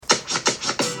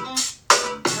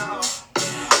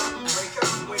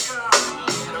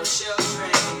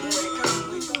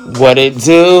What it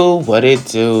do? What it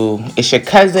do? It's your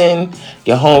cousin,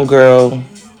 your homegirl,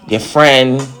 your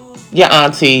friend, your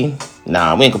auntie.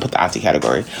 Nah, we ain't gonna put the auntie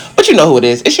category. But you know who it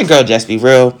is. It's your girl, Just Be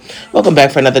Real. Welcome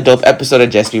back for another dope episode of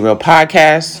Just Be Real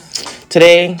podcast.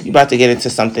 Today, you're about to get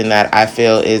into something that I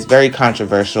feel is very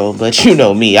controversial. But you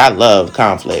know me, I love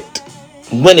conflict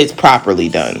when it's properly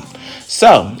done.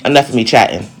 So, enough of me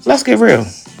chatting. Let's get real.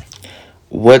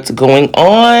 What's going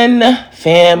on,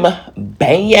 fam?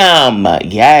 Bam!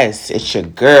 Yes, it's your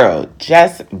girl,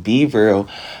 Just Be Real,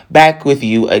 back with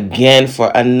you again for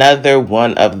another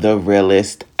one of the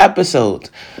realest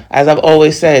episodes. As I've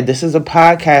always said, this is a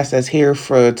podcast that's here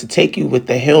to take you with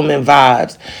the Hillman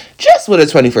vibes, just with a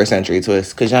 21st century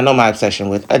twist, because y'all know my obsession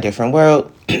with a different world.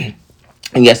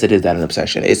 And yes, it is that an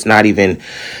obsession. It's not even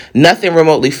nothing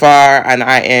remotely far. And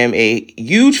I am a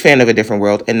huge fan of A Different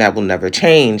World, and that will never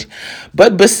change.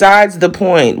 But besides the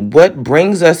point, what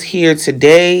brings us here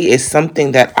today is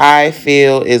something that I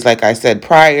feel is, like I said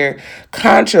prior,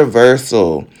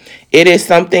 controversial. It is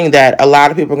something that a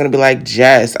lot of people are going to be like,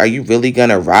 Jess, are you really going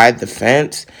to ride the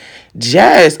fence?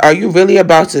 Jess, are you really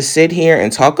about to sit here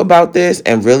and talk about this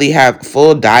and really have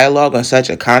full dialogue on such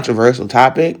a controversial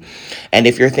topic? And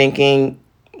if you're thinking,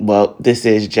 well, this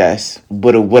is Jess,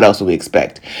 what else would we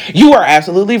expect? You are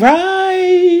absolutely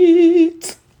right.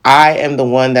 I am the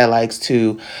one that likes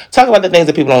to talk about the things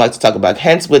that people don't like to talk about.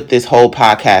 Hence what this whole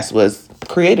podcast was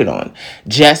created on.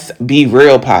 Just Be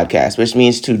Real podcast, which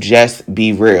means to just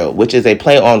be real, which is a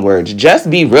play on words. Just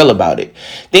be real about it.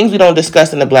 Things we don't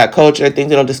discuss in the Black culture, things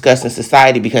we don't discuss in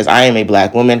society, because I am a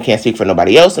Black woman, can't speak for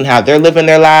nobody else and how they're living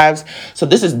their lives. So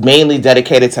this is mainly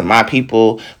dedicated to my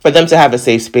people, for them to have a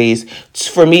safe space,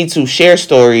 for me to share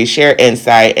stories, share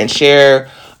insight, and share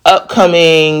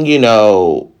upcoming,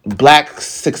 Black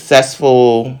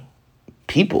successful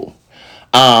people.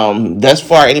 Thus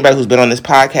far, anybody who's been on this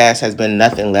podcast has been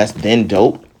nothing less than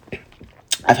dope.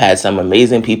 I've had some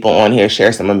amazing people on here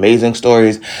share some amazing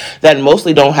stories that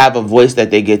mostly don't have a voice that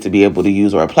they get to be able to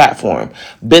use, or a platform.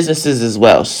 Businesses as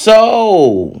well.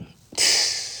 So,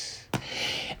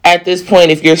 at this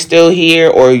point, if you're still here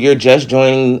or you're just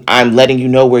joining, I'm letting you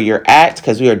know where you're at,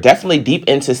 because we are definitely deep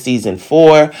into season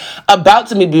 4, about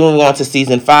to be moving on to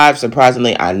season 5.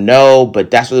 Surprisingly, I know,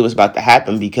 but that's really what's about to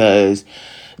happen, because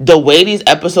the way these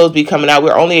episodes be coming out,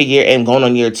 we're only a year in, going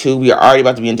on year 2. We are already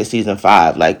about to be into season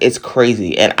 5. Like, it's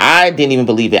crazy. And I didn't even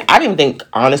believe it. I didn't even think,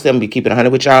 honestly, I'm going to be keeping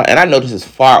 100 with y'all. And I know this is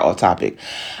far off topic.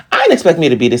 I didn't expect me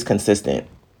to be this consistent.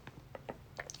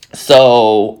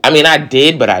 So, I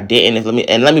did, but I didn't.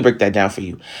 Let me break that down for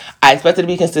you. I expected to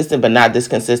be consistent, but not this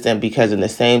consistent, because in the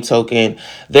same token,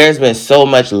 there's been so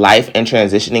much life and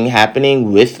transitioning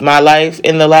happening with my life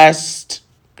in the last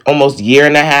almost year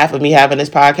and a half of me having this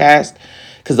podcast.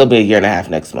 Because there'll be a year and a half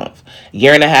next month.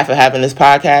 Year and a half of having this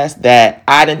podcast that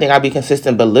I didn't think I'd be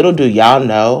consistent. But little do y'all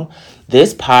know,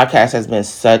 this podcast has been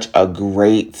such a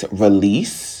great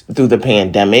release through the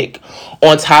pandemic,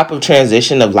 on top of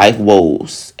transition of life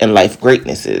woes and life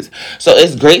greatnesses. So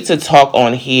it's great to talk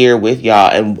on here with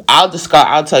y'all. And I'll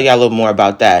tell y'all a little more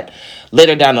about that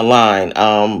later down the line,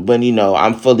 when,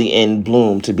 I'm fully in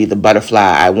bloom to be the butterfly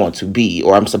I want to be,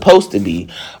 or I'm supposed to be.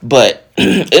 But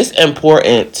it's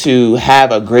important to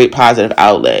have a great positive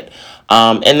outlet.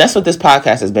 And that's what this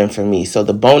podcast has been for me. So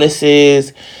the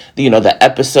bonuses, the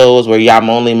episodes where y'all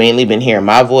mainly been hearing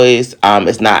my voice,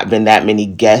 it's not been that many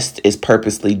guests, is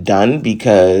purposely done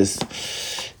because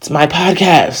it's my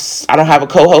podcast. I don't have a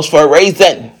co-host for a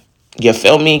reason. You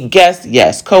feel me? Guest,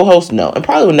 yes. Co-host, no. And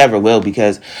probably never will,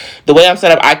 because the way I'm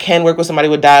set up, I can work with somebody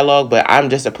with dialogue, but I'm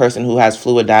just a person who has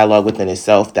fluid dialogue within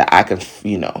itself that I can,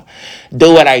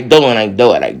 do what I do and I do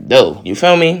what I do. You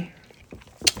feel me?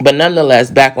 But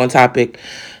nonetheless, back on topic.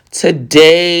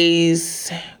 Today's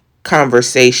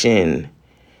conversation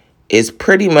is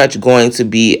pretty much going to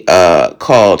be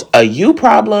called A You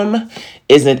Problem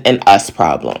Isn't an Us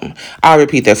Problem. I'll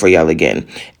repeat that for y'all again.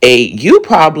 A you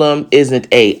problem isn't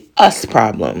a us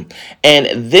problem.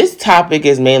 And this topic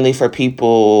is mainly for people,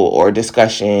 or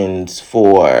discussions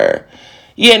for,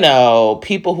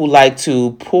 people who like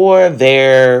to pour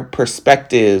their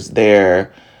perspectives,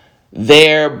 their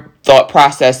thought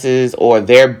processes, or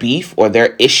their beef or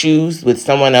their issues with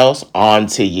someone else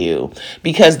onto you,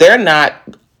 because they're not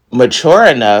mature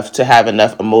enough to have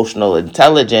enough emotional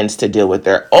intelligence to deal with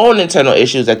their own internal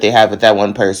issues that they have with that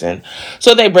one person.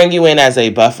 So they bring you in as a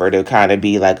buffer to kind of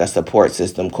be like a support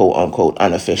system, quote unquote,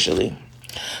 unofficially.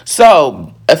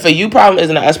 So if a you problem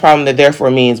isn't an us problem, that therefore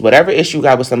means whatever issue you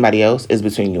got with somebody else is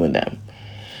between you and them.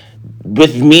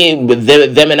 With me, with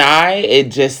them and I,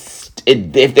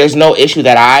 if there's no issue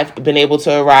that I've been able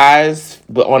to arise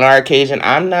on our occasion,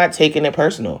 I'm not taking it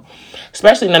personal.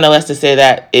 especially nonetheless to say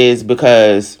that is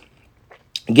because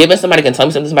given somebody can tell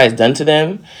me something somebody's done to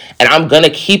them, and I'm going to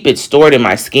keep it stored in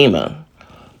my schema.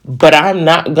 But I'm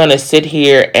not going to sit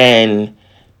here and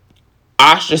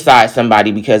ostracize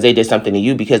somebody because they did something to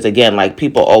you. Because again, like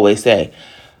people always say,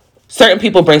 certain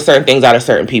people bring certain things out of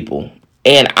certain people.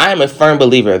 And I'm a firm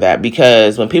believer of that,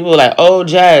 because when people are like, oh,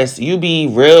 Jess, you be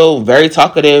real, very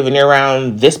talkative when you're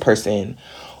around this person,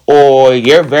 or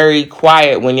you're very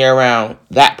quiet when you're around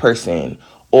that person,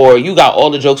 or you got all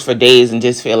the jokes for days and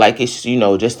just feel like it's,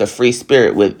 just a free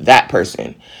spirit with that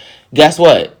person. Guess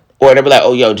what? Or they'll be like,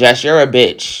 oh, yo, Jess, you're a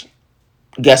bitch.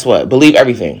 Guess what? Believe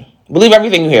everything. Believe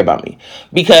everything you hear about me.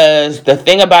 Because the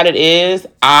thing about it is,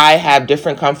 I have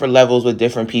different comfort levels with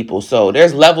different people. So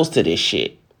there's levels to this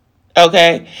shit.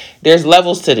 Okay? There's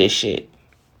levels to this shit.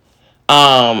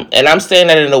 And I'm saying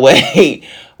that in a way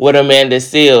with Amanda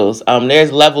Seales.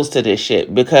 There's levels to this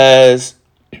shit, because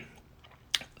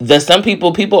some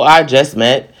people I just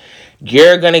met,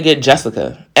 you're going to get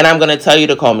Jessica. And I'm going to tell you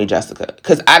to call me Jessica,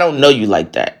 because I don't know you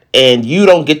like that. And you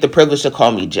don't get the privilege to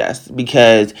call me Jess,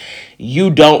 because you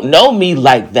don't know me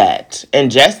like that.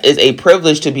 And Jess is a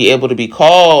privilege to be able to be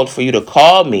called, for you to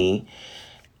call me.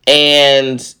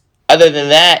 And other than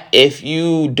that, if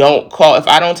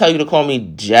I don't tell you to call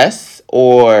me Jess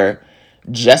or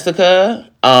Jessica,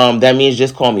 that means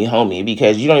just call me homie,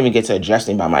 because you don't even get to address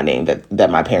me by my name that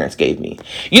my parents gave me.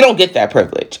 You don't get that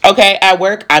privilege. Okay, at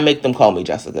work, I make them call me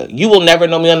Jessica. You will never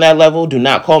know me on that level. Do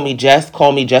not call me Jess,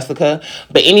 call me Jessica.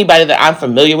 But anybody that I'm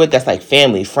familiar with, that's like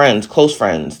family, friends, close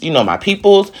friends, my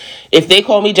peoples, if they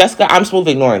call me Jessica, I'm smooth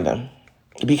ignoring them,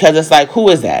 because it's like, who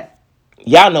is that?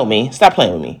 Y'all know me. Stop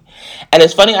playing with me. And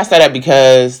it's funny I said that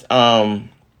because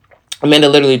Amanda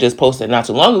literally just posted not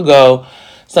too long ago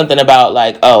something about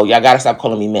like, oh, y'all gotta stop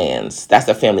calling me Mans. That's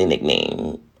a family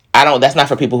nickname. That's not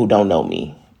for people who don't know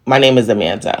me. My name is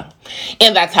Amanda.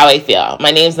 And that's how I feel. My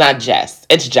name's not Jess.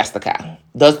 It's Jessica.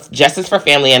 Those Jess is for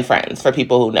family and friends, for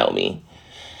people who know me.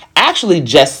 Actually,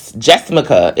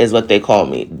 Jessica is what they call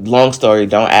me. Long story,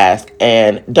 don't ask.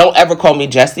 And don't ever call me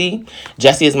Jessie.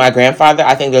 Jessie is my grandfather.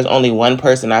 I think there's only one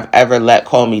person I've ever let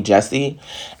call me Jessie,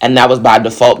 and that was by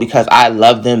default, because I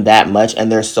love them that much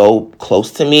and they're so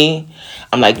close to me.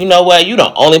 I'm like, you know what? You're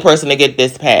the only person to get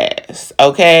this pass.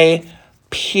 Okay?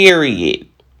 Period.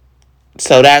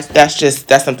 So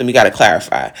that's something we got to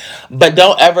clarify. But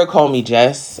don't ever call me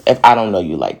Jess if I don't know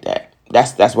you like that.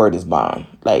 That's word is bond.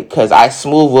 Like, because I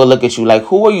smooth will look at you like,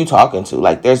 who are you talking to?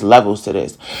 Like, there's levels to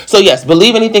this. So yes,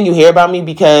 believe anything you hear about me,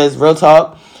 because real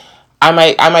talk, I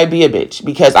might be a bitch,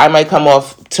 because I might come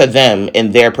off to them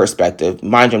in their perspective.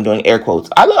 Mind you, I'm doing air quotes.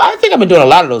 I think I've been doing a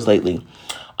lot of those lately.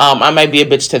 I might be a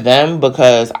bitch to them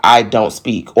because I don't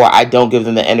speak, or I don't give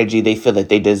them the energy they feel that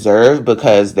they deserve,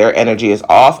 because their energy is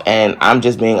off and I'm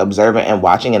just being observant and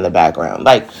watching in the background.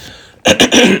 Like,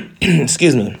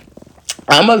 excuse me.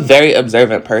 I'm a very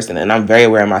observant person, and I'm very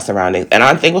aware of my surroundings. And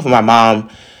I'm thankful for my mom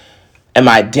and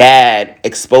my dad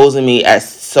exposing me as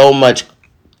so much,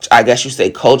 I guess you say,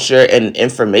 culture and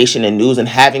information and news, and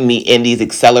having me in these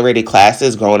accelerated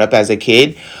classes growing up as a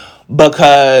kid.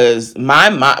 Because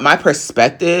my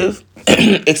perspective,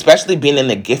 especially being in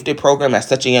the gifted program at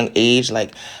such a young age,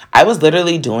 like I was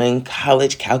literally doing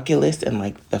college calculus in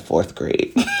like the 4th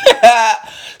grade.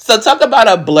 So talk about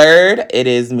a blurred. It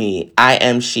is me. I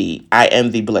am she. I am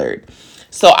the blurred.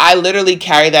 So I literally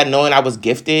carry that, knowing I was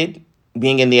gifted,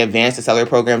 being in the advanced accelerator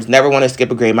programs, never want to skip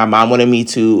a grade. My mom wanted me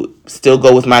to still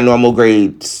go with my normal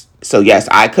grades. So yes,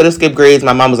 I could have skipped grades.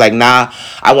 My mom was like, nah,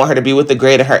 I want her to be with the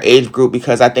grade of her age group,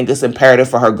 because I think it's imperative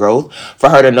for her growth, for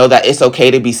her to know that it's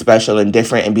okay to be special and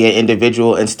different and be an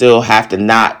individual and still have to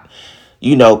not,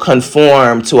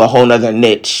 conform to a whole nother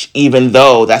niche, even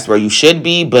though that's where you should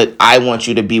be. But I want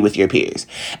you to be with your peers.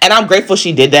 And I'm grateful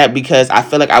she did that, because I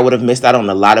feel like I would have missed out on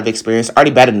a lot of experience. Already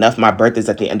bad enough my birthday's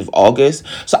at the end of August.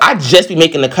 So I'd just be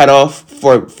making the cutoff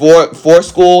for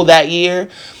school that year.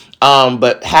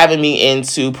 But having me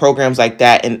into programs like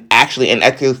that, and actually in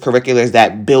extracurriculars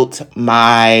that built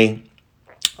my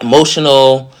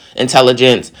emotional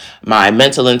intelligence, my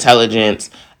mental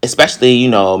intelligence, especially,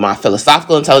 my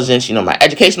philosophical intelligence, my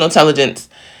educational intelligence,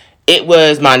 it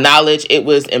was my knowledge. It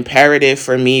was imperative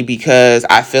for me, because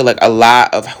I feel like a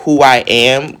lot of who I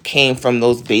am came from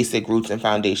those basic roots and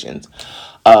foundations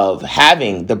of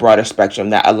having the broader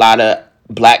spectrum that a lot of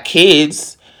Black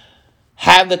kids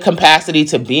have the capacity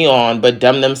to be on, but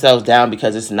dumb themselves down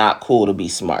because it's not cool to be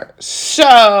smart.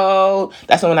 So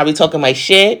that's when I be talking my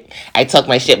shit. I talk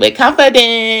my shit with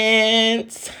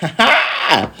confidence.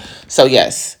 So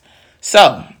yes.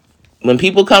 So when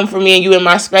people come for me and you in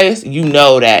my space, you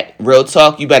know that real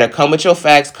talk, you better come with your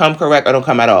facts, come correct, or don't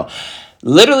come at all.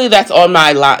 Literally, that's on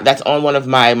my that's on one of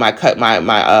my cut my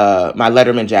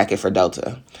Letterman jacket for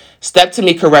Delta. Step to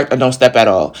me correct or don't step at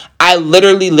all. I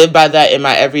literally live by that in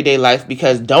my everyday life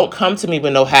because don't come to me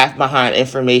with no half behind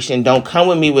information. Don't come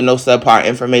with me with no subpar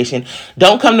information.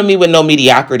 Don't come to me with no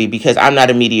mediocrity because I'm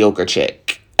not a mediocre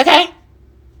chick. Okay?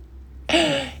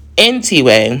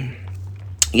 Anyway,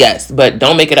 yes, but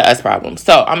don't make it a us problem.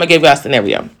 So I'm gonna give you a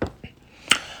scenario.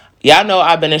 Y'all know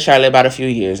I've been in Charlotte about a few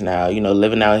years now,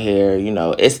 living out here,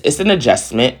 it's an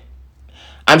adjustment.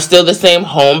 I'm still the same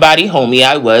homebody homie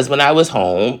I was when I was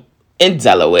home in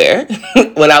Delaware.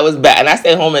 When I was back, and I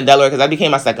stayed home in Delaware because I became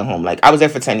my second home. Like, I was there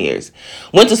for 10 years.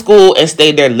 Went to school and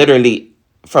stayed there literally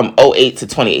from '08 to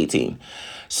 2018.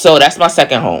 So that's my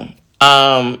second home.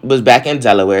 Was back in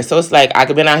Delaware. So it's like, I've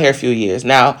been out here a few years.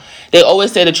 Now, they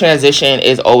always say the transition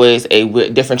is always a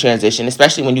different transition,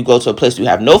 especially when you go to a place you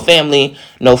have no family,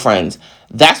 no friends.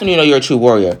 That's when you know you're a true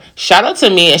warrior. Shout out to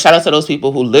me and shout out to those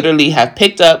people who literally have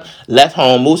picked up, left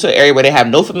home, moved to an area where they have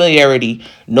no familiarity,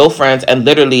 no friends, and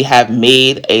literally have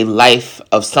made a life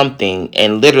of something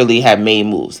and literally have made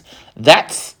moves.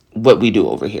 That's what we do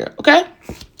over here, okay?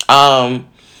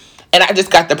 And I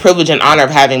just got the privilege and honor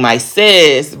of having my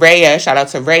sis, Rhea, shout out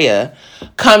to Rhea,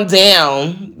 come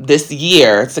down this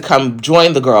year to come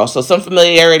join the girls. So some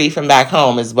familiarity from back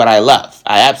home is what I love.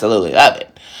 I absolutely love it.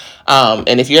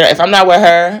 And if I'm not with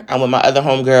her, I'm with my other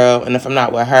homegirl. And if I'm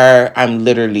not with her, I'm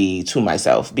literally to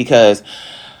myself because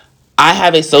I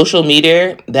have a social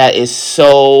media that is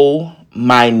so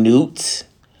minute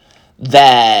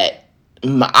that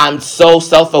I'm so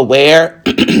self-aware,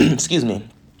 excuse me,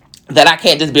 that I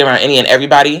can't just be around any and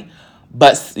everybody,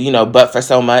 but for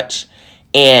so much.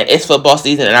 And it's football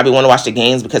season, and I be want to watch the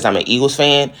games because I'm an Eagles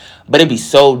fan. But it'd be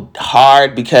so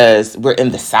hard because we're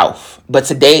in the South. But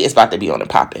today it's about to be on and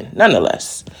popping,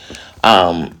 nonetheless.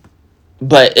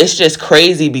 But it's just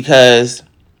crazy because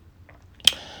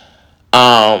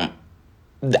I've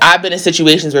been in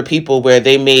situations where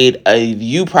they made a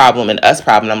you problem and us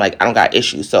problem. I'm like, I don't got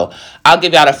issues. So I'll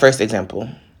give y'all the first example.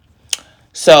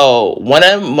 So one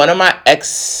of my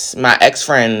ex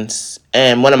friends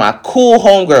and one of my cool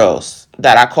homegirls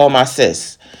that I call my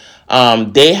sis,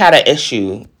 they had an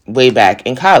issue way back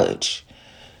in college.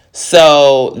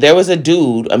 So there was a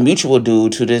mutual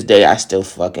dude to this day I still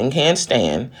fucking can't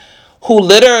stand, who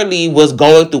literally was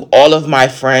going through all of my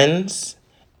friends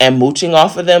and mooching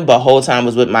off of them, but whole time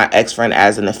was with my ex-friend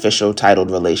as an official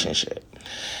titled relationship.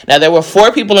 Now, there were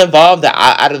 4 people involved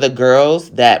out of the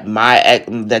girls that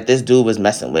this dude was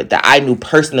messing with, that I knew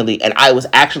personally, and I was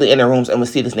actually in the rooms and would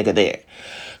see this nigga there.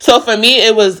 So for me,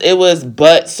 it was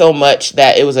but so much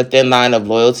that it was a thin line of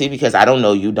loyalty because I don't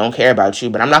know you, don't care about you,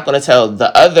 but I'm not going to tell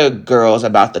the other girls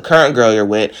about the current girl you're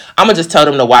with. I'm going to just tell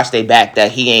them to watch their back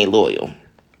that he ain't loyal.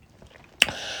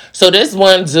 So this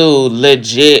one dude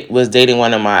legit was dating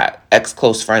one of my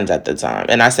ex-close friends at the time.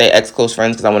 And I say ex-close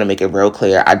friends because I want to make it real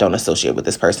clear. I don't associate with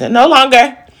this person no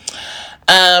longer.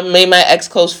 Made my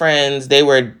ex-close friends,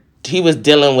 he was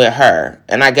dealing with her.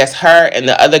 And I guess her and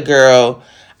the other girl,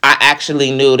 I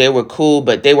actually knew they were cool,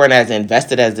 but they weren't as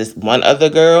invested as this one other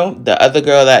girl. The other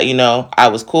girl that, I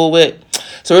was cool with.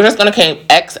 So we're just going to claim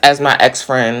X as my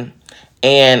ex-friend.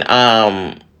 And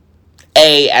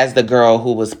A as the girl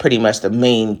who was pretty much the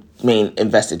main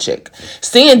invested chick.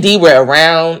 C and D were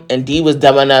around, and D was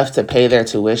dumb enough to pay their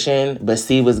tuition, but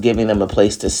C was giving them a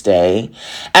place to stay.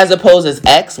 As opposed as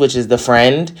X, which is the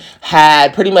friend,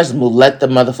 had pretty much let the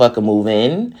motherfucker move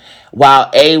in,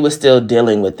 while A was still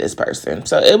dealing with this person.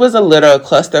 So it was a little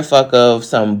clusterfuck of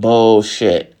some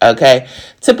bullshit, okay?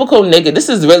 Typical nigga. This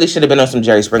really should have been on some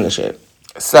Jerry Springer shit.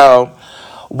 So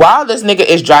while this nigga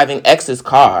is driving X's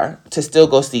car to still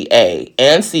go see A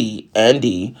and C and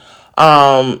D,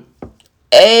 A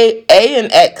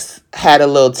and X had a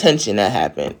little tension that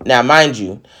happened. Now, mind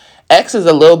you, X is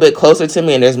a little bit closer to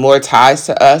me and there's more ties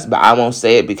to us, but I won't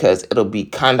say it because it'll be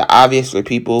kind of obvious for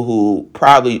people who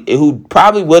probably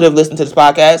would have listened to this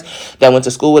podcast that went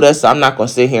to school with us. So I'm not going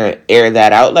to sit here and air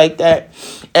that out like that.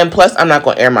 And plus, I'm not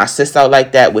going to air my sis out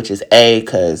like that, which is A,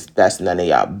 because that's none of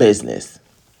y'all business.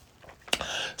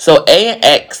 So A and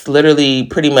X literally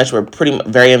pretty much were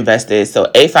very invested.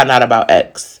 So A found out about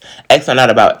X. X found out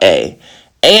about A.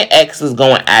 A and X was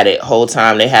going at it whole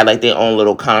time. They had like their own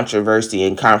little controversy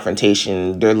and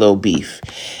confrontation, their little beef.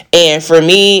 And for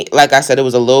me, like I said, it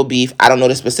was a little beef. I don't know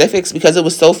the specifics because it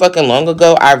was so fucking long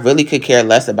ago. I really could care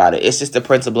less about it. It's just the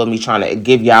principle of me trying to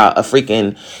give y'all a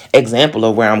freaking example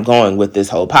of where I'm going with this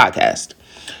whole podcast.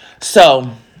 So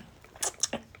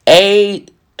A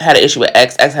had an issue with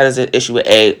X. X had an issue with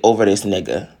A over this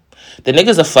nigga. The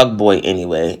nigga's a fuck boy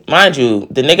anyway. Mind you,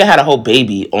 the nigga had a whole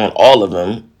baby on all of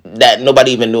them. that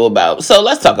nobody even knew about. So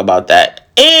let's talk about that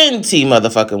in T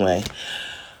motherfucking way.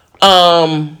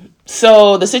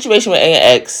 So the situation with A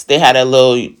and X, they had a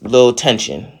little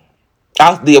tension.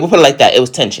 We'll put it like that. It was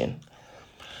tension.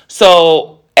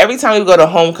 So every time we go to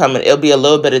homecoming, it'll be a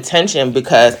little bit of tension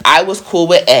because I was cool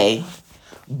with A,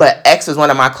 but X is one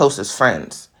of my closest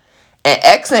friends. And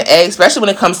X and A, especially when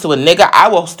it comes to a nigga, I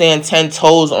will stand 10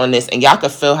 toes on this, and y'all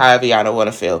can feel however y'all don't want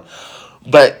to feel.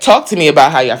 But talk to me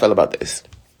about how y'all feel about this.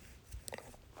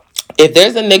 If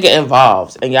there's a nigga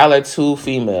involved and y'all are two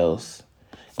females,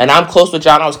 and I'm close with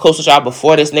y'all, and I was close with y'all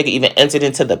before this nigga even entered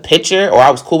into the picture, or I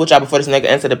was cool with y'all before this nigga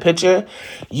entered the picture,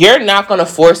 you're not going to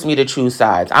force me to choose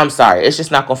sides. I'm sorry. It's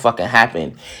just not going to fucking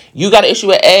happen. You got an issue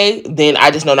with A, then I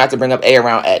just know not to bring up A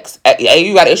around X. A,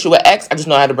 you got an issue with X, I just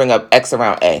know how to bring up X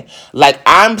around A. Like,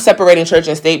 I'm separating church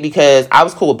and state because I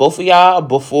was cool with both of y'all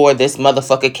before this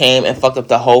motherfucker came and fucked up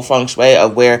the whole feng shui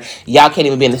of where y'all can't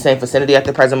even be in the same vicinity at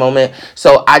the present moment.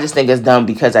 So I just think it's dumb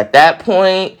because at that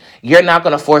point, you're not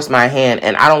going to force my hand,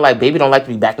 and baby don't like to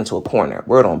be backed into a corner.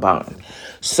 Word on bond.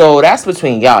 So that's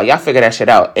between y'all. Y'all figure that shit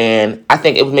out. And I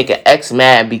think it was making X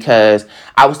mad because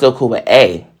I was still cool with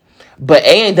A. But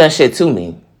A ain't done shit to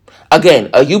me.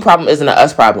 Again, a you problem isn't a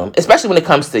us problem, especially when it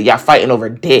comes to y'all fighting over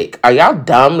dick. Are y'all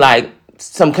dumb? Like,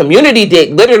 some community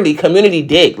dick, literally community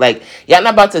dick. Like, y'all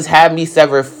not about to have me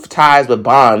sever ties with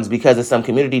bonds because of some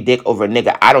community dick over a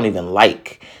nigga I don't even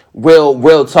like.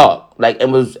 Real talk. Like,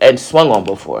 and swung on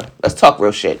before. Let's talk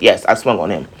real shit. Yes, I swung on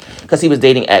him because he was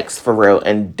dating X for real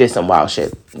and did some wild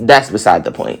shit. That's beside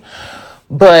the point.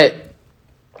 But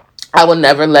I will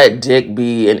never let dick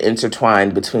be an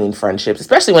intertwined between friendships,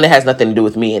 especially when it has nothing to do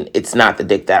with me and it's not the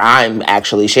dick that I'm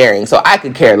actually sharing. So I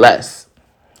could care less.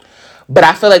 But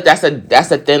I feel like that's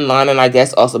a thin line, and I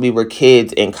guess also we were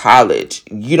kids in college.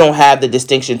 You don't have the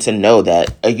distinction to know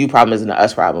that a you problem isn't an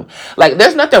us problem. Like,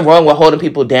 there's nothing wrong with holding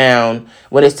people down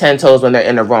when it's 10 toes when they're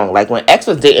in the wrong. Like, when X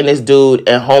was dating this dude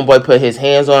and homeboy put his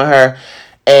hands on her,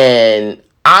 and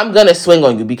I'm going to swing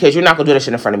on you because you're not going to do that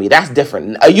shit in front of me. That's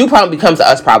different. A you problem becomes an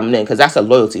us problem then because that's a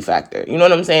loyalty factor. You know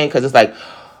what I'm saying? Because it's like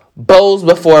bows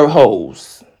before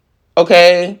hoes.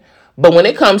 Okay? But when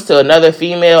it comes to another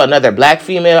female, another black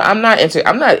female, I'm not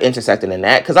intersecting in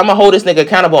that because I'm going to hold this nigga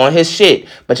accountable on his shit.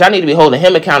 But y'all need to be holding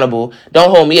him accountable.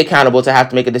 Don't hold me accountable to have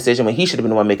to make a decision when he should have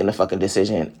been the one making the fucking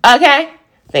decision. Okay?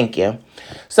 Thank you.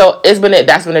 So that's been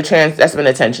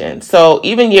a tension. So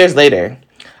even years later,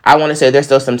 I want to say there's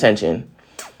still some tension.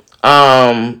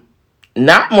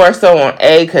 Not more so on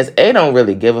A because A don't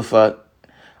really give a fuck.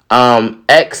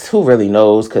 X, who really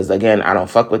knows? Because again, I don't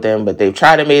fuck with them, but they've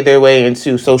tried to make their way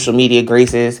into social media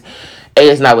graces. A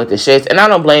is not with the shits, and I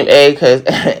don't blame A because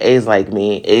A is like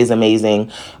me. A is amazing.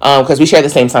 Because we share the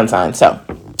same sun sign, so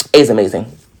A is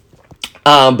amazing.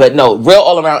 But no, real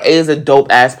all around, A is a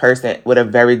dope ass person with a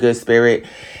very good spirit.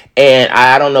 And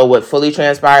I don't know what fully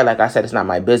transpired. Like I said, it's not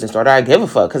my business, nor do I give a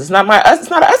fuck because it's not it's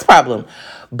not an us problem.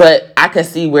 But I can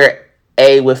see where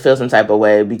A would feel some type of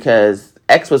way because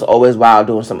X was always wild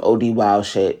doing some OD wild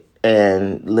shit.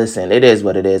 And listen, it is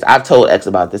what it is. I've told X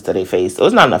about this to their face, so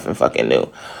it's not nothing fucking new.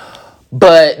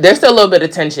 But there's still a little bit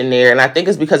of tension there, and I think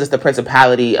it's because it's the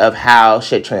principality of how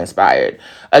shit transpired.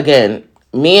 Again,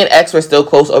 me and X were still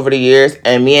close over the years,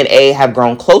 and me and A have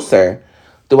grown closer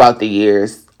throughout the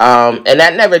years. And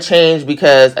that never changed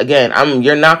because, again,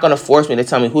 you're not going to force me to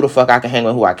tell me who the fuck I can hang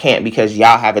with, who I can't, because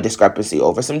y'all have a discrepancy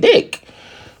over some dick.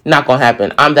 Not going to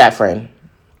happen. I'm that friend.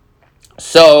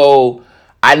 So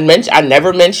I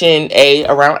never mentioned A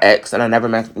around X, and I never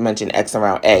mentioned X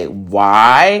around A.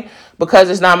 Why? Because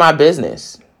it's not my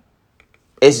business.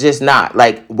 It's just not.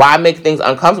 Like, why make things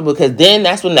uncomfortable? Because then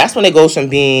that's when it goes from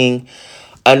being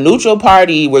a neutral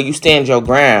party where you stand your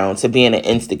ground to being an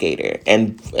instigator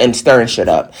and stirring shit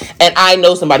up. And I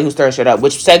know somebody who's stirring shit up,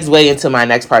 which segues into my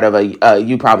next part of a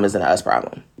you problem isn't an us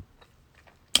problem.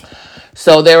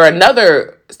 So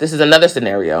this is another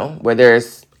scenario where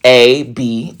there's A,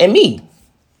 B, and me.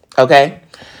 Okay?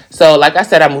 So like I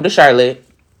said, I moved to Charlotte.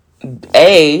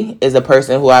 A is a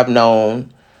person who I've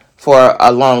known for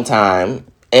a long time.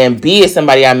 And B is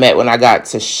somebody I met when I got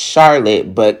to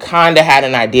Charlotte, but kind of had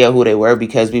an idea who they were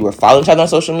because we were following each other on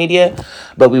social media,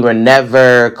 but we were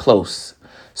never close.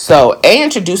 So A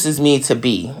introduces me to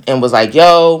B and was like,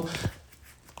 yo,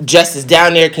 Jess is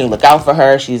down there. Can you look out for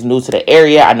her? She's new to the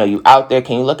area. I know you out there.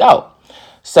 Can you look out?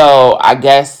 So I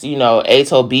guess, A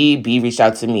told B, B reached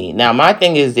out to me. Now, my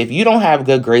thing is, if you don't have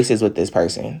good graces with this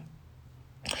person,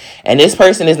 and this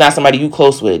person is not somebody you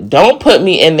close with, don't put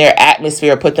me in their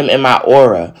atmosphere, put them in my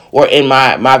aura or in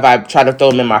my vibe, try to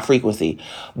throw them in my frequency.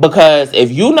 Because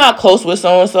if you not close with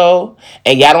so-and-so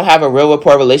and y'all don't have a real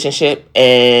rapport relationship,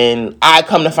 and I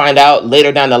come to find out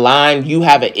later down the line you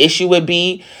have an issue with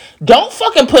B, don't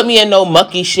fucking put me in no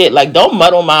mucky shit. Like, don't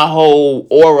muddle my whole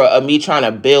aura of me trying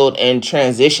to build and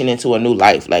transition into a new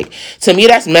life. Like, to me,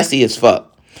 that's messy as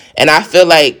fuck. And I feel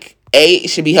like A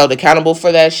should be held accountable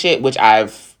for that shit, which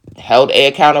I've held A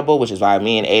accountable, which is why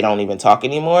me and A don't even talk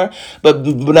anymore. But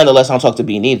nonetheless, I don't talk to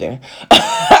B neither.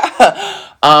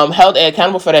 Held A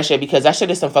accountable for that shit, because that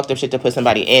shit is some fucked up shit to put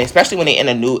somebody in, especially when they're in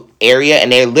a new area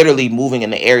and they're literally moving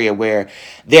in the area where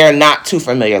they're not too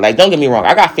familiar. Like, don't get me wrong,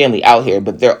 I got family out here,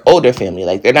 but they're older family.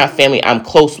 Like, they're not family I'm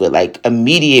close with, like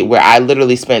immediate, where I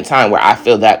literally spent time, where I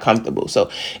feel that comfortable.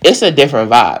 So it's a different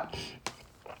vibe.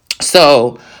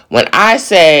 So when I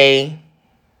say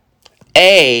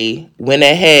A went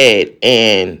ahead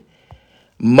and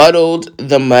muddled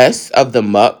the mess of the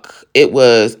muck, it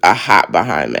was a hot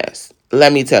behind mess.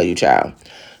 Let me tell you, child.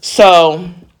 So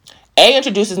A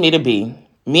introduces me to B.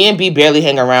 Me and B barely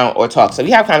hang around or talk. So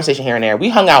we have conversation here and there. We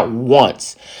hung out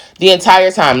once the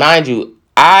entire time. Mind you,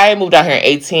 I moved out here in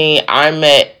 18. I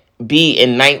met B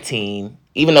in 19.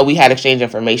 Even though we had exchanged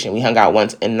information, we hung out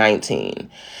once in 19.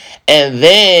 And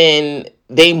then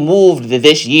they moved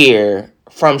this year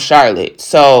from Charlotte.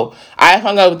 So I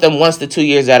hung out with them once the 2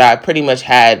 years that I pretty much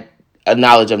had a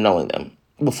knowledge of knowing them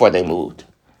before they moved.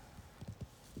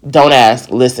 Don't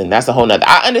ask. Listen, that's a whole nother.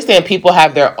 I understand people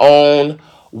have their own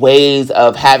ways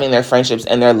of having their friendships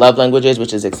and their love languages,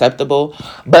 which is acceptable.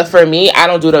 But for me, I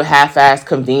don't do the half-assed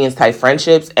convenience type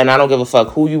friendships, and I don't give a fuck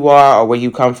who you are or where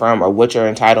you come from or what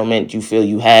your entitlement you feel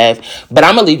you have. But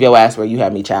I'm going to leave your ass where you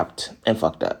have me chopped and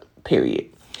fucked up.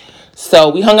 Period. So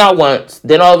we hung out once.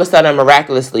 Then all of a sudden,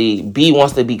 miraculously, B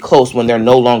wants to be close when they're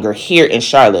no longer here in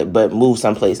Charlotte, but move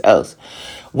someplace else.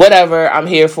 Whatever, I'm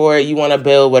here for it. You want to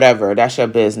build, whatever. That's your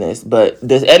business. But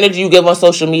the energy you give on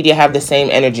social media have the same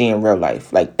energy in real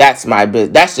life. Like, that's my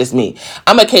business. That's just me.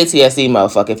 I'm a KTSE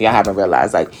motherfucker, if y'all haven't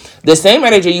realized. Like, the same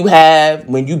energy you have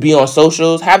when you be on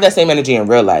socials, have that same energy in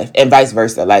real life, and vice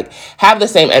versa. Like, have the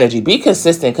same energy. Be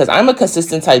consistent, because I'm a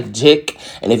consistent type chick.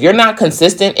 And if you're not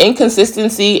consistent,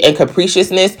 inconsistency and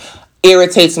capriciousness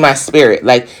irritates my spirit.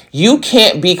 Like, you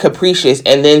can't be capricious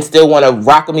and then still want to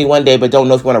rock with me one day but don't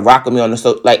know if you want to rock with me on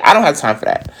the like, I don't have time for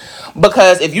that.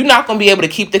 Because if you're not going to be able to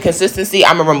keep the consistency,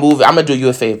 I'm going to remove it. I'm going to do you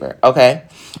a favor, okay?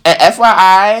 And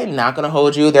FYI, not going to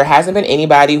hold you, there hasn't been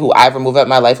anybody who I've removed out of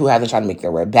my life who hasn't tried to make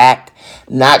their way back.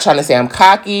 Not trying to say I'm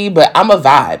cocky, but I'm a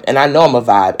vibe, and I know I'm a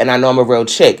vibe, and I know I'm a real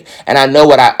chick, and I know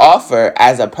what I offer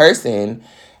as a person,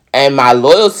 and my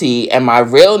loyalty and my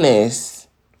realness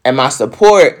and my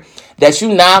support, that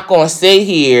you not gonna sit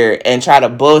here and try to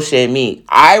bullshit me.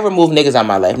 I remove niggas out of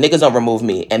my life. Niggas don't remove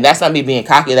me. And that's not me being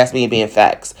cocky. That's me being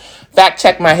facts. Fact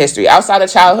check my history. Outside of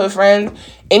childhood friends,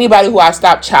 anybody who I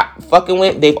stopped fucking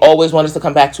with, they've always wanted to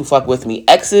come back to fuck with me.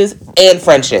 Exes and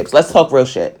friendships. Let's talk real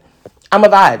shit. I'm a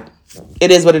vibe.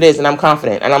 It is what it is, and I'm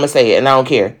confident. And I'm gonna say it, and I don't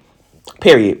care.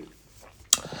 Period.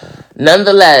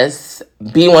 Nonetheless,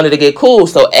 B wanted to get cool.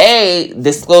 So A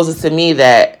discloses to me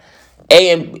that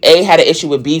A had an issue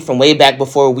with B from way back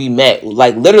before we met,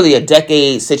 like literally a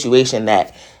decade situation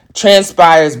that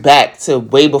transpires back to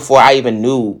way before I even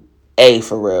knew A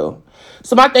for real.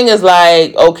 So my thing is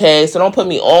like, okay, so don't put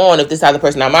me on if this other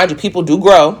person. Now, mind you, people do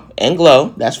grow and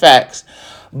glow. That's facts.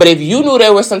 But if you knew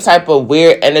there was some type of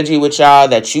weird energy with y'all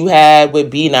that you had with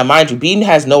B, now mind you, B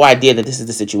has no idea that this is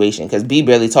the situation because B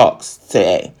barely talks to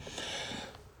A.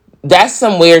 That's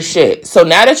some weird shit. So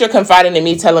now that you're confiding in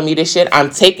me, telling me this shit,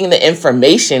 I'm taking the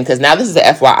information, because now this is the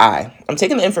FYI. I'm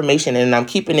taking the information and I'm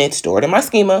keeping it stored in my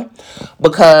schema,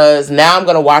 because now I'm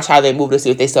going to watch how they move to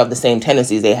see if they still have the same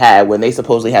tendencies they had when they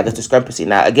supposedly had this discrepancy.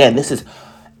 Now, again, this is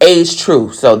A's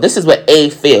true. So this is what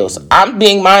A feels. I'm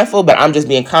being mindful, but I'm just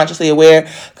being consciously aware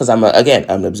because I'm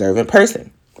an observant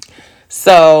person.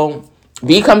 So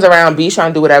B comes around, B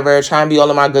trying to do whatever, trying to be all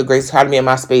in my good graces, trying to be in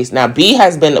my space. Now, B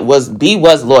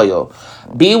was loyal.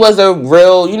 B was a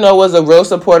real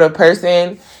supportive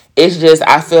person. It's just,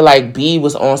 I feel like B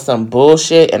was on some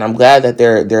bullshit, and I'm glad that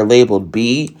they're labeled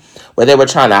B, where they were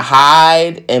trying to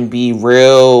hide and be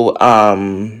real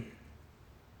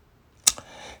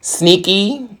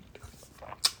sneaky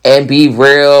and be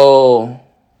real.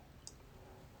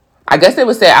 I guess I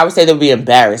would say they would be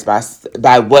embarrassed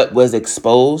by what was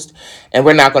exposed. And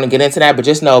we're not going to get into that. But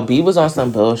just know B was on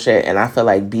some bullshit. And I feel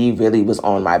like B really was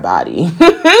on my body.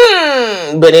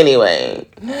 But anyway,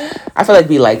 I feel like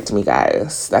B liked me,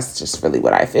 guys. That's just really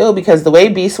what I feel. Because the way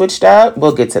B switched up,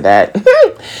 we'll get to that.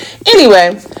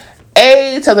 Anyway,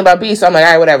 A tells me about B, so I'm like,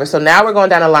 all right, whatever. So now we're going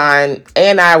down the line. A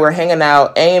and I were hanging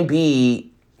out. A and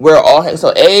B, we're all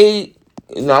so A,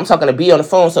 I'm talking to B on the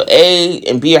phone. So A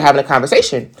and B are having a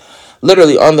conversation,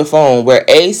 literally on the phone, where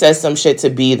A says some shit to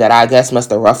B that I guess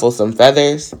must have ruffled some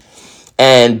feathers.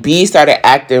 And B started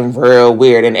acting real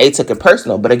weird, and A took it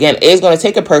personal. But again, A is going to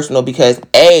take it personal because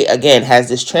A, again, has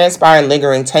this transpiring,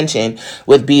 lingering tension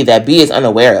with B that B is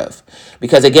unaware of.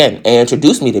 Because again, A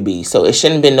introduced me to B, so it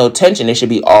shouldn't have been no tension. It should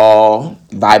be all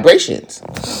vibrations,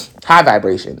 high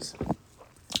vibrations.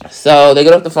 So they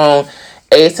get off the phone.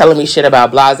 A is telling me shit about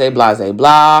blase, blase,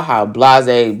 blah, how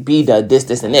blase B does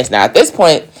this, and this. Now, at this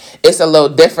point, it's a little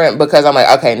different because I'm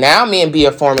like, okay, now me and B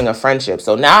are forming a friendship.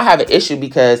 So now I have an issue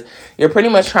because you're pretty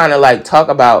much trying to, like, talk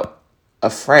about a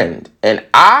friend. And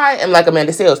I am like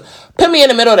Amanda Seales. Put me in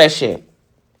the middle of that shit.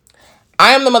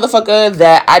 I am the motherfucker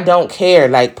that I don't care.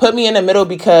 Like, put me in the middle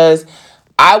because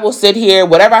I will sit here.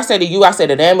 Whatever I say to you, I say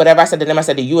to them. Whatever I say to them, I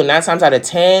say to you. And 9 times out of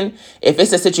 10, if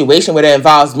it's a situation where it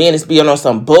involves me and it's being on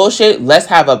some bullshit, let's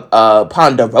have a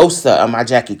Ponderosa on my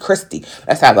Jackie Christie.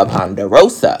 Let's have a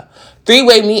Ponderosa.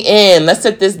 3-way me in. Let's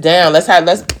sit this down. Let's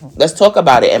talk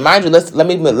about it. And mind you, let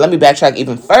me backtrack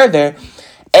even further.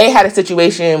 A had a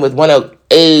situation with one of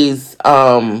A's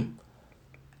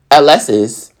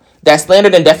LS's that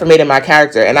slandered and defamated my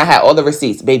character, and I had all the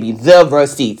receipts, baby, the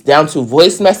receipts, down to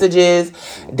voice messages,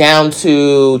 down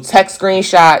to text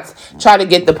screenshots, try to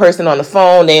get the person on the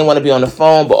phone, they didn't want to be on the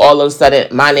phone, but all of a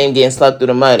sudden, my name getting slugged through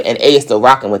the mud, and A is still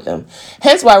rocking with them.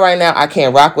 Hence why right now, I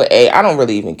can't rock with A. I don't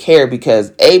really even care,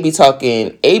 because A be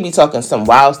talking some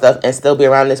wild stuff, and still be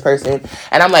around this person,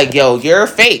 and I'm like, yo, you're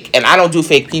fake, and I don't do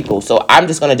fake people, so I'm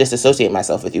just going to disassociate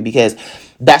myself with you, because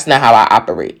that's not how I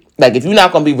operate. Like, if you're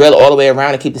not going to be real all the way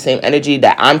around and keep the same energy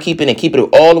that I'm keeping and keep it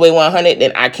all the way 100,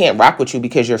 then I can't rock with you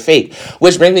because you're fake.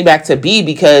 Which brings me back to B,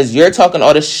 because you're talking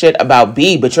all this shit about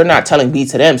B, but you're not telling B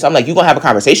to them. So I'm like, you going to have a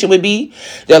conversation with B?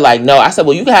 They're like, no. I said,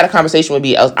 well, you can have a conversation with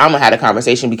B, else I'm going to have a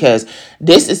conversation, because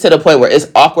this is to the point where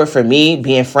it's awkward for me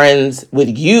being friends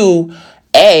with you,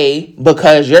 A,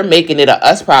 because you're making it a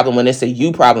us problem when it's a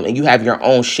you problem, and you have your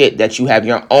own shit that you have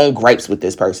your own gripes with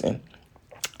this person.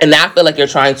 And now I feel like you're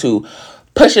trying to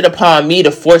push it upon me to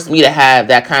force me to have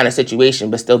that kind of situation,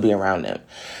 but still be around them.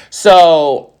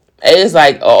 So it's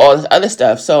like all this other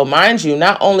stuff. So mind you,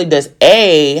 not only does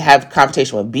A have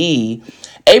confrontation with B,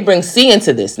 A brings C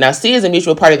into this. Now, C is a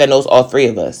mutual party that knows all three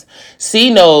of us.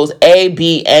 C knows A,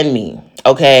 B, and me.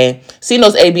 Okay? C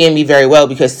knows A, B, and me very well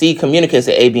because C communicates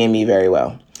to A, B, and me very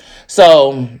well.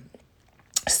 So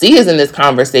C is in this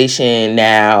conversation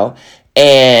now,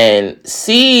 and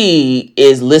C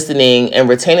is listening and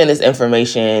retaining this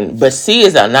information, but C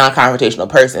is a non-confrontational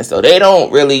person, so they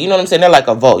don't really, you know what I'm saying? They're like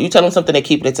a vote. You tell them something, they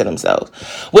keep it to themselves,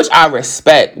 which I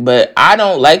respect, but I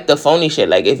don't like the phony shit.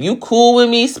 Like, if you cool with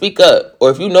me, speak up,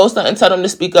 or if you know something, tell them to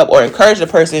speak up, or encourage the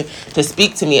person to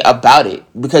speak to me about it,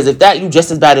 because if that, you just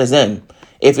as bad as them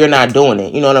if you're not doing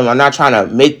it. You know what I mean? I'm not trying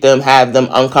to make them have them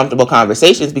uncomfortable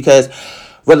conversations, because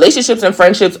relationships and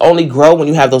friendships only grow when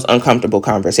you have those uncomfortable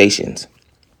conversations.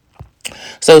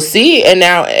 So C and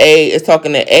now A is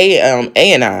talking to A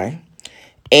and I,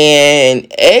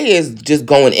 and A is just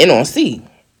going in on C.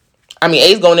 I mean,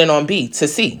 A is going in on B to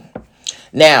C.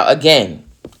 Now, again,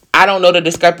 I don't know the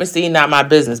discrepancy, not my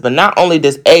business, but not only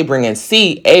does A bring in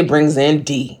C, A brings in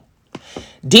D.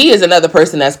 D is another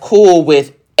person that's cool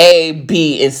with A,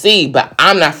 B, and C, but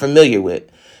I'm not familiar with.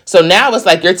 So now it's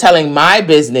like you're telling my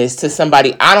business to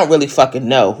somebody I don't really fucking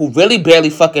know, who really barely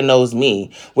fucking knows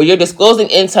me, where you're disclosing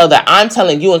intel that I'm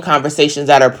telling you in conversations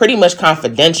that are pretty much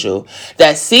confidential,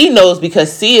 that C knows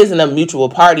because C isn't a mutual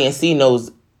party and C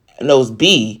knows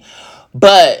B.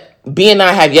 But B and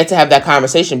I have yet to have that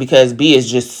conversation because B is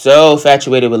just so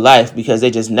infatuated with life because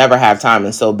they just never have time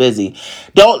and so busy.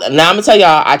 Now I'm gonna tell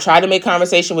y'all, I tried to make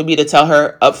conversation with B to tell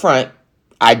her up front.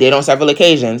 I did on several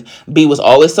occasions. B was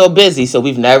always so busy, so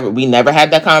we never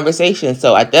had that conversation.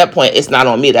 So at that point, it's not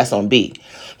on me, that's on B.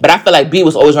 But I feel like B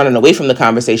was always running away from the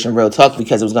conversation, real talk,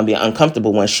 because it was going to be an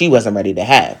uncomfortable one she wasn't ready to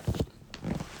have.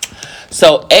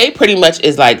 So A pretty much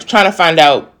is like trying to find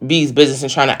out B's business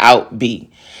and trying to out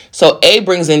B. So A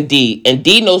brings in D, and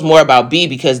D knows more about B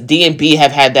because D and B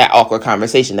have had that awkward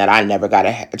conversation that I never got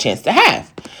a chance to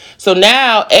have. So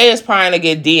now A is trying to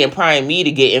get D and prying me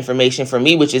to get information from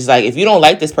me, which is like, if you don't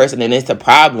like this person and it's a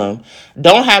problem,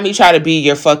 don't have me try to be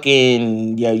your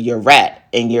fucking, your rat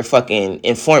and your fucking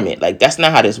informant. Like, that's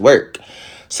not how this works.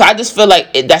 So I just feel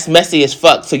like that's messy as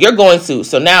fuck. So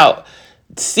so now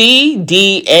C,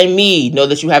 D, and me know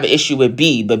that you have an issue with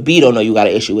B, but B don't know you got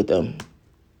an issue with them.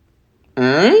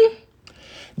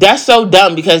 That's so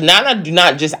dumb, because now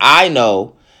not just I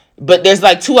know, But there's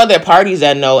like two other parties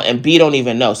that know and B don't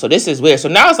even know. So this is weird. So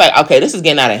now it's like, okay, this is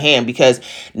getting out of hand because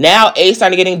now A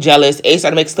started getting jealous. A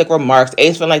started to make slick remarks.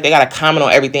 A's feeling like they got to comment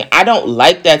on everything. I don't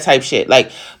like that type shit.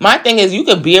 Like, my thing is you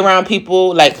could be around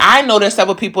people. Like, I know there's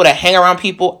several people that hang around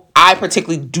people I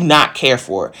particularly do not care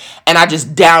for. And I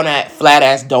just down at flat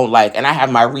ass don't like. And I have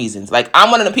my reasons. Like,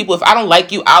 I'm one of the people, if I don't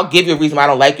like you, I'll give you a reason why I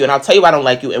don't like you. And I'll tell you why I don't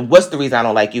like you. And what's the reason I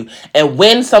don't like you. And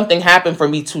when something happened for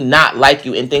me to not like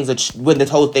you and things, when this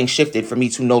whole thing shifted for me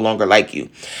to no longer like you.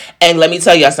 And let me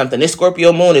tell y'all something. This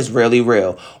Scorpio moon is really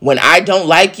real. When I don't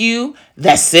like you,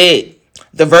 that's it.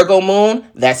 The Virgo moon,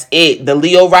 that's it. The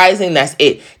Leo rising, that's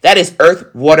it. That is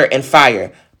earth, water, and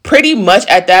fire. Pretty much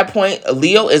at that point,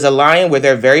 Leo is a lion where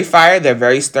they're very fire, they're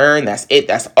very stern. That's it.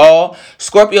 That's all.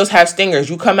 Scorpios have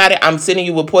stingers. You come at it, I'm sitting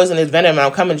you with poisonous venom and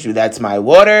I'm coming to you. That's my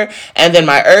water. And then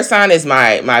my earth sign is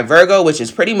my Virgo, which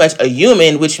is pretty much a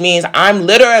human, which means I'm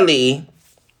literally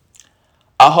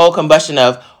a whole combustion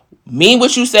of mean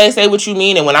what you say what you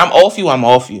mean. And when I'm off you, I'm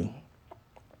off you.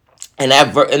 And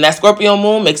that Scorpio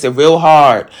moon makes it real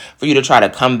hard for you to try to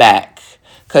come back.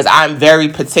 Because I'm very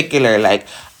particular. Like,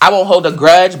 I won't hold a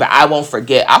grudge, but I won't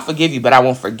forget. I'll forgive you, but I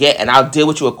won't forget. And I'll deal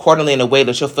with you accordingly in a way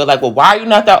that you'll feel like, well, why are you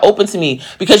not that open to me?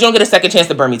 Because you don't get a second chance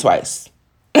to burn me twice.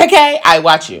 Okay? I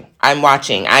watch you. I'm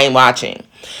watching. I ain't watching.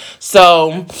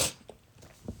 So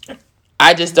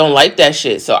I just don't like that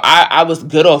shit. So I was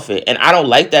good off it. And I don't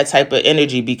like that type of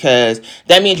energy because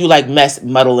that means you like mess,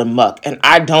 muddle, and muck. And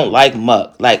I don't like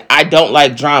muck. Like, I don't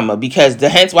like drama because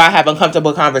hence why I have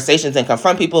uncomfortable conversations and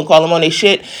confront people and call them on their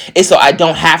shit is so I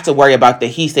don't have to worry about the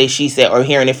he say, she said, or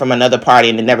hearing it from another party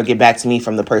and then never get back to me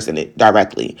from the person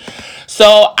directly.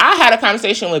 So I had a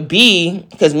conversation with B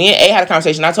because me and A had a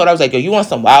conversation. I told her, I was like, yo, you want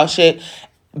some wild shit?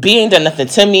 B ain't done nothing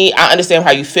to me. I understand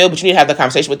how you feel, but you need to have the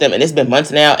conversation with them. And it's been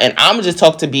months now. And I'm going to just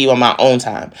talk to B on my own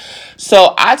time.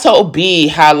 So I told B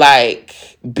how, like,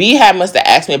 B must have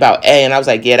asked me about A. And I was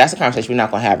like, yeah, that's a conversation we're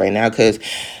not going to have right now. Because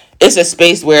it's a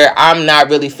space where I'm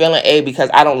not really feeling A because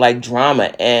I don't like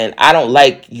drama. And I don't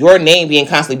like your name being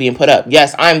constantly being put up.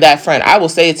 Yes, I'm that friend. I will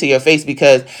say it to your face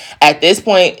because at this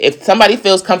point, if somebody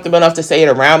feels comfortable enough to say it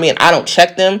around me and I don't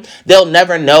check them, they'll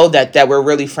never know that we're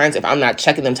really friends if I'm not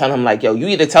checking them, telling them like, yo, you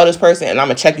either tell this person and I'm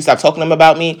going to check you, stop talking to them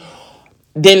about me.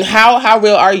 Then how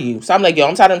real are you? So I'm like, yo,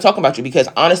 I'm tired of them talking about you because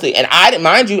honestly, and I didn't,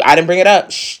 mind you, I didn't bring it up.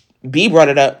 B brought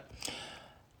it up.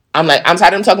 I'm like, I'm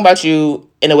tired of them talking about you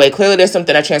in a way. Clearly there's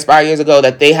something that transpired years ago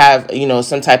that they have,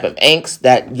 some type of angst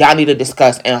that y'all need to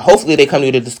discuss. And hopefully they come to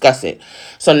you to discuss it.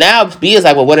 So now B is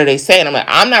like, well, what are they saying? I'm like,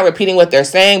 I'm not repeating what they're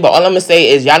saying, but all I'm going to say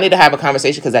is y'all need to have a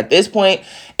conversation because at this point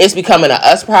it's becoming a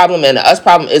us problem and the us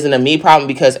problem isn't a me problem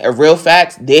because a real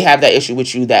fact, they have that issue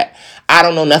with you that I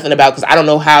don't know nothing about because I don't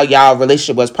know how y'all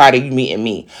relationship was prior to you meeting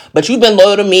me. But you've been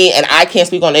loyal to me and I can't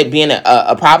speak on it being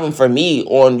a problem for me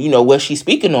on, what she's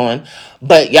speaking on.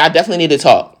 But y'all definitely need to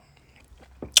talk.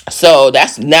 So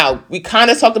that's now we kind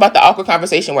of talked about the awkward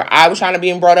conversation where I was trying to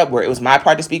be brought up where it was my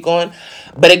part to speak on,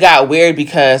 but it got weird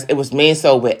because it was me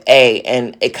so with A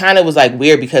and it kind of was like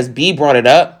weird because B brought it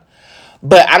up.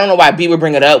 But I don't know why B would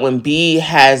bring it up when B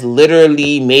has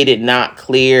literally made it not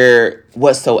clear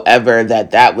whatsoever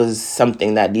that was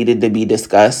something that needed to be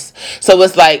discussed. So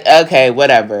it's like, okay,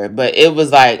 whatever. But it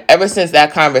was like, ever since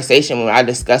that conversation when I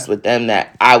discussed with them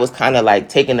that I was kind of like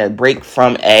taking a break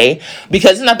from A,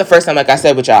 because it's not the first time, like I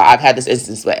said with y'all, I've had this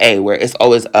instance with A where it's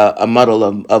always a muddle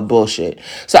of bullshit.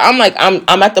 So I'm like,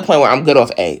 I'm at the point where I'm good off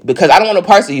A because I don't want to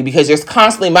parse you because there's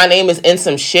constantly, my name is in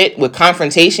some shit with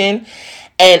confrontation.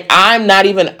 And I'm not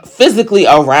even physically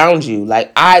around you.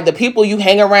 Like, the people you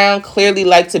hang around clearly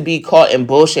like to be caught in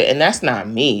bullshit. And that's not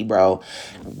me, bro.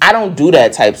 I don't do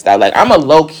that type stuff. Like, I'm a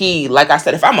low-key, like I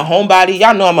said, if I'm a homebody,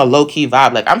 y'all know I'm a low-key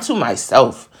vibe. Like, I'm to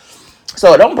myself.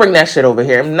 So don't bring that shit over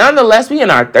here. Nonetheless, we in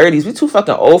our 30s. We too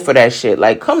fucking old for that shit.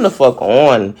 Like, come the fuck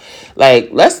on. Like,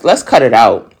 let's cut it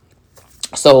out.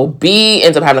 So B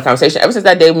ends up having a conversation. Ever since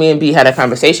that day me and B had a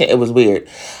conversation, it was weird.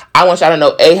 I want y'all to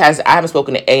know I haven't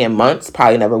spoken to A in months.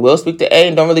 Probably never will speak to A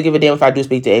and don't really give a damn if I do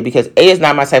speak to A because A is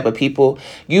not my type of people.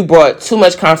 You brought too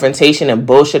much confrontation and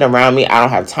bullshit around me. I don't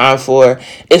have time for.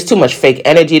 It's too much fake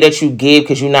energy that you give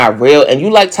because you're not real and you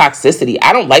like toxicity.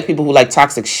 I don't like people who like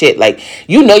toxic shit. Like,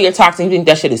 you're toxic. You think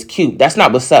that shit is cute. That's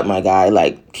not what's up, my guy.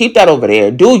 Like, keep that over there.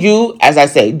 Do you, as I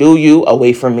say, do you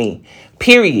away from me.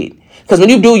 Period. Because when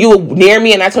you do you near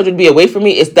me and I told you to be away from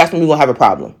me, that's when we're going to have a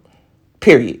problem.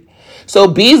 Period. So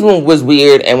B's one was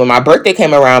weird, and when my birthday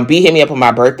came around, B hit me up on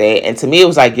my birthday, and to me it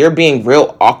was like, you're being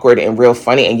real awkward and real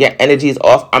funny, and your energy's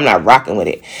off. I'm not rocking with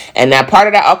it. And that part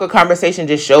of that awkward conversation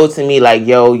just showed to me like,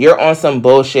 yo, you're on some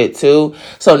bullshit too.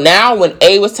 So now when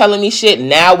A was telling me shit,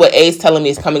 now what A's telling me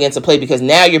is coming into play, because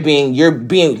now you being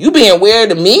weird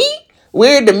to me,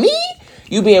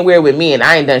 you being weird with me, and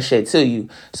I ain't done shit to you.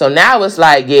 So now it's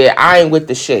like, yeah, I ain't with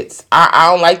the shits. I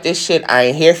don't like this shit. I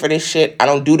ain't here for this shit. I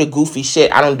don't do the goofy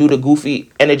shit. I don't do the goofy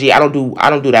energy. I don't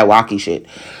do that wacky shit.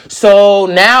 So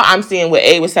now I'm seeing what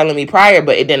A was telling me prior,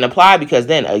 but it didn't apply, because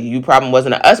then a you problem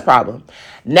wasn't a us problem.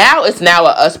 Now it's now a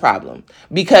us problem,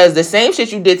 because the same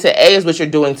shit you did to A is what you're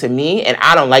doing to me, and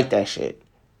I don't like that shit.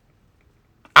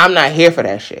 I'm not here for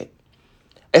that shit.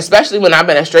 Especially when I've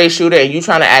been a straight shooter and you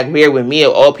trying to act weird with me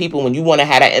of all people, when you want to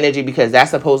have that energy because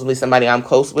that's supposedly somebody I'm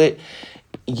close with.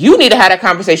 You need to have that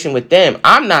conversation with them.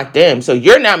 I'm not them. So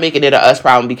you're not making it a us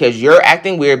problem because you're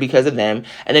acting weird because of them.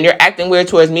 And then you're acting weird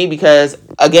towards me because,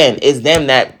 again, it's them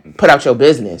that put out your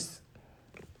business.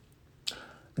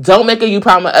 Don't make a you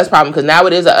problem, a us problem, because now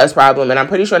it is a us problem. And I'm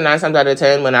pretty sure 9 times out of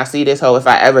 10 when I see this hoe, if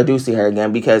I ever do see her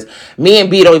again, because me and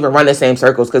B don't even run the same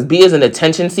circles, because B is an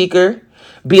attention seeker.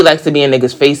 B likes to be in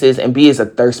niggas' faces, and B is a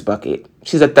thirst bucket.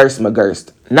 She's a thirst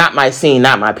magurst. Not my scene,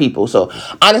 not my people. So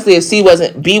honestly, if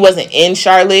B wasn't in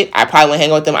Charlotte, I probably wouldn't hang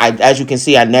out with them. As you can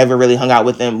see, I never really hung out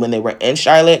with them when they were in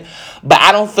Charlotte. But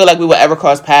I don't feel like we would ever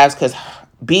cross paths, because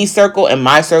B's circle and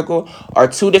my circle are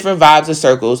two different vibes of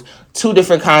circles, two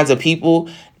different kinds of people.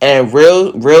 And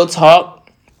real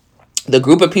talk, the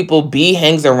group of people B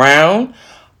hangs around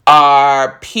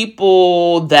are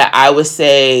people that I would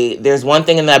say there's one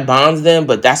thing in that bonds them,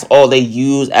 but that's all they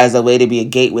use as a way to be a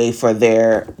gateway for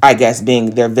their, I guess,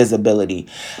 being their visibility.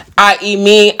 I.e.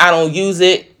 me, I don't use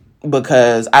it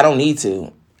because I don't need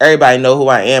to. Everybody know who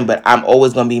I am, but I'm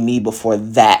always going to be me before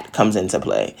that comes into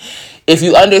play. If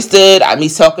you understood, me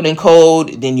talking in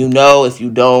code, then you know. If you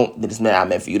don't, then it's not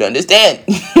meant for you to understand.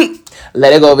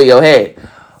 Let it go over your head.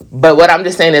 But what I'm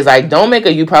just saying is, like, don't make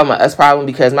a you problem, a us problem,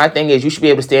 because my thing is you should be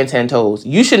able to stand 10 toes.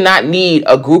 You should not need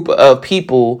a group of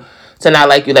people to not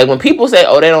like you. Like, when people say,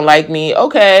 oh, they don't like me,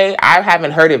 okay, I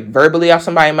haven't heard it verbally off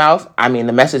somebody's mouth. I mean,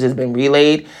 the message has been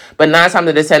relayed, but 9 times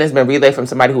out of 10 has been relayed from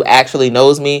somebody who actually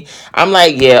knows me. I'm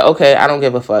like, yeah, okay, I don't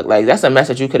give a fuck. Like, that's a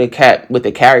message you could have kept with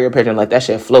the carrier pigeon, let that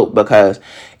shit float, because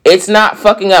it's not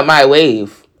fucking up my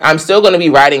wave. I'm still going to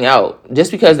be riding out. Just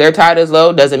because their tide is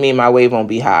low doesn't mean my wave won't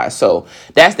be high. So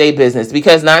that's their business.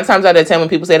 Because 9 times out of 10 when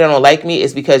people say they don't like me,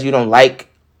 it's because you don't like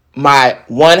my,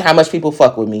 1, how much people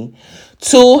fuck with me.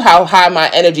 2, how high my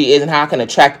energy is and how I can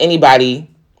attract anybody,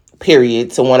 period,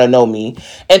 to want to know me.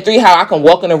 And 3, how I can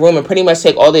walk in a room and pretty much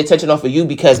take all the attention off of you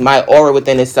because my aura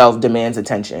within itself demands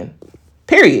attention.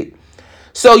 Period.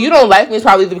 So you don't like me is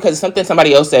probably because of something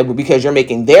somebody else said, but because you're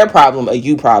making their problem a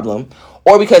you problem.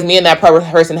 Or because me and that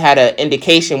person had an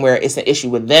indication where it's an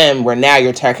issue with them, where now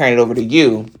you're carrying it over to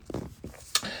you.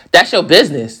 That's your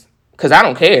business, because I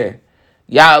don't care.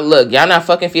 Y'all not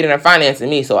fucking feeding or financing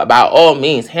me, so by all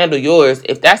means, handle yours.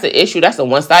 If that's the issue, that's a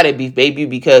one-sided beef, baby,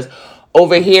 because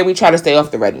over here, we try to stay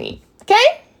off the red meat,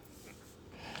 okay?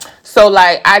 So,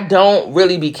 like, I don't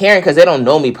really be caring because they don't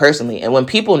know me personally. And when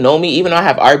people know me, even though I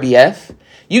have RBF,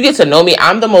 you get to know me.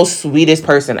 I'm the most sweetest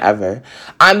person ever.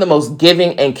 I'm the most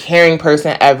giving and caring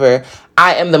person ever.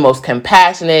 I am the most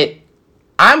compassionate.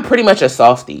 I'm pretty much a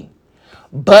softie.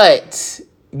 But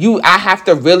I have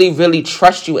to really, really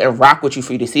trust you and rock with you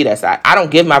for you to see that side. I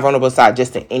don't give my vulnerable side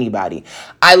just to anybody.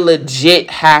 I legit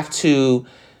have to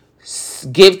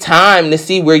give time to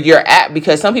see where you're at,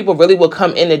 because some people really will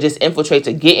come in and just infiltrate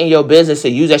to get in your business, to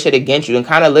use that shit against you and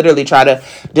kind of literally try to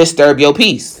disturb your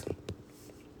peace.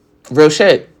 Real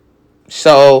shit.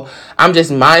 So I'm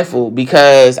just mindful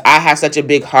because I have such a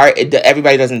big heart.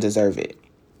 Everybody doesn't deserve it.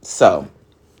 So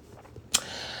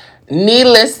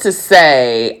needless to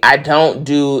say, I don't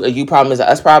do a you problem as a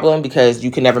us problem, because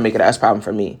you can never make it an us problem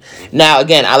for me. Now,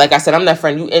 again, like I said, I'm that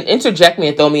friend. You interject me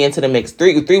and throw me into the mix.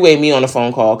 Three-way me on the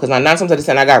phone call, because 9 times out of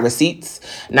 10, I got receipts.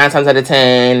 9 times out of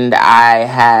 10, I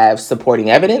have supporting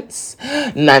evidence.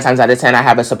 9 times out of 10, I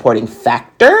have a supporting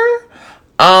factor.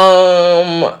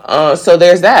 So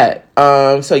there's that.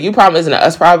 So you problem isn't an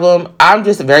us problem. I'm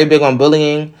just very big on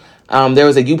bullying. There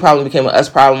was a you problem became an us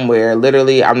problem where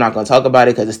literally I'm not going to talk about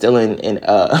it because it's still in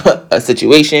a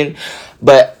situation.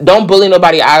 But don't bully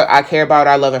nobody I care about,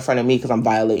 I love in front of me, because I'm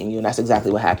violating you. And that's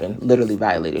exactly what happened. Literally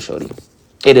violated shorty.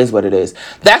 It is what it is.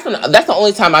 That's the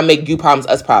only time I make you problems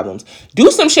us problems. Do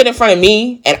some shit in front of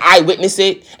me and I witness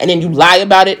it and then you lie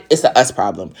about it. It's a us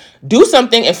problem. Do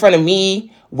something in front of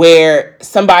me where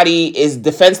somebody is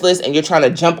defenseless and you're trying to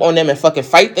jump on them and fucking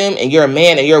fight them, and you're a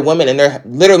man and you're a woman and they're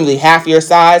literally half your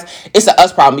size, it's a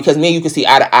us problem because me and you can see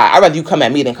eye to eye. I'd rather you come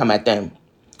at me than come at them.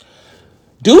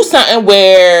 Do something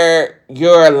where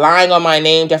you're lying on my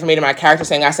name, defamating my character,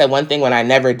 saying I said one thing when I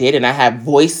never did, and I have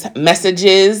voice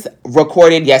messages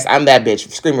recorded. Yes, I'm that bitch.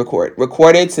 Screen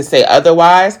recorded to say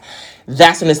otherwise.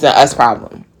 That's when it's the us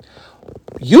problem.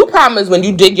 You problem is when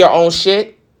you dig your own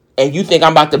shit and you think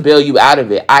I'm about to bail you out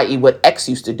of it, i.e. what X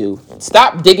used to do.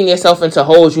 Stop digging yourself into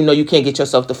holes you know you can't get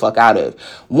yourself the fuck out of.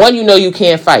 One, you know you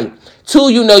can't fight.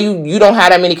 Two, you know you don't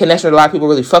have that many connections with a lot of people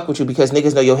really fuck with you because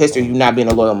niggas know your history, you not being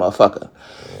a loyal motherfucker.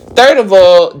 Third of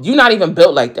all, you're not even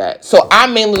built like that. So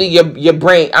I'm mainly your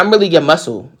brain. I'm really your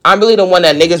muscle. I'm really the one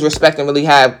that niggas respect and really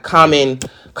have common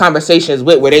conversations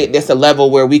with, where there's a level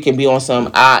where we can be on some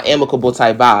amicable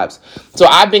type vibes. So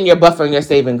I've been your buffer and your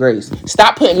saving grace.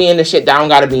 Stop putting me in the shit that I don't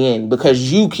gotta be in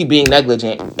because you keep being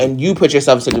negligent and you put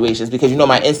yourself in situations because you know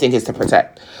my instinct is to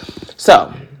protect.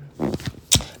 So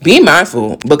be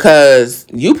mindful because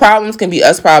you problems can be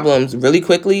us problems really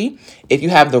quickly if you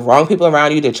have the wrong people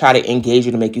around you to try to engage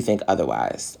you to make you think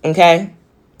otherwise. Okay?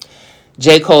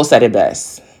 J. Cole said it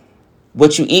best.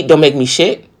 What you eat don't make me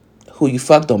shit. Who you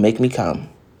fuck don't make me come.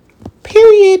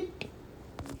 Period.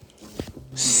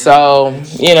 So,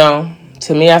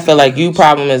 to me, I feel like you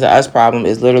problem is a us problem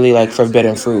is literally like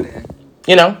forbidden fruit.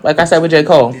 Like I said with J.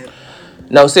 Cole.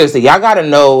 No, seriously, y'all gotta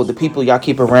know the people y'all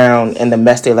keep around and the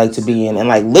mess they like to be in, and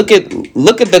like look at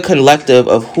the collective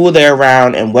of who they're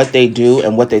around and what they do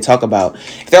and what they talk about.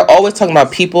 If they're always talking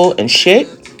about people and shit,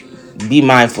 be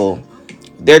mindful.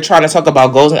 They're trying to talk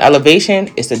about goals and elevation,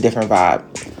 it's a different vibe.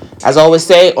 As I always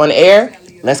say on air,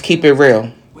 let's keep it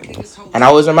real. And I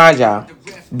always remind y'all,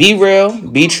 be real,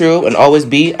 be true, and always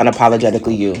be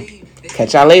unapologetically you.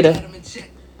 Catch y'all later.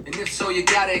 So you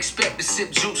gotta expect to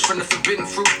sip juice from the forbidden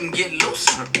fruit and get loose.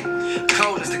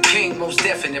 Cole is the king, most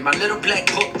definite. My little black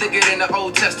book thicker than the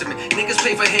Old Testament. Niggas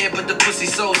pay for head, but the pussy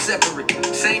so separate.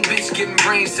 Same bitch giving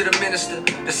brains to the minister.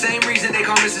 The same reason they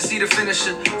call Mr. C the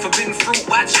finisher. Forbidden fruit,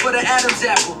 watch for the Adam's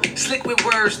apple. Slick with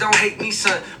words, don't hate me,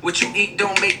 son. What you eat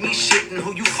don't make me shit, and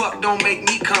who you fuck don't make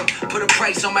me come. Put a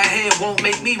price on my head, won't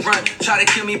make me run. Try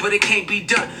to kill me, but it can't be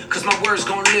done. Cause my words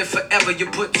gon' live forever. You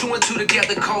put two and two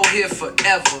together, Cole here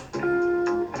forever.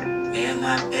 Me and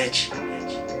my bitch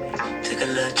took a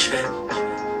little trip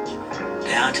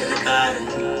down to the garden.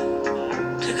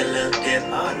 Took a little dip,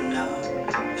 oh no.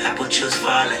 Apple juice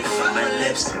falling from my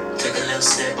lips. Took a little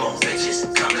sip. Oh,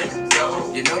 bitches come and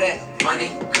go. You know that Money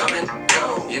come and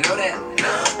go. You know that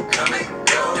Love come and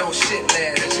go. don't shit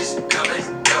last. Bitches come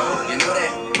and go. You know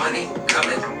that Money come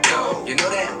and go. You know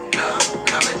that Love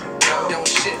come and go. don't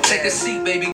shit. Take a seat, baby.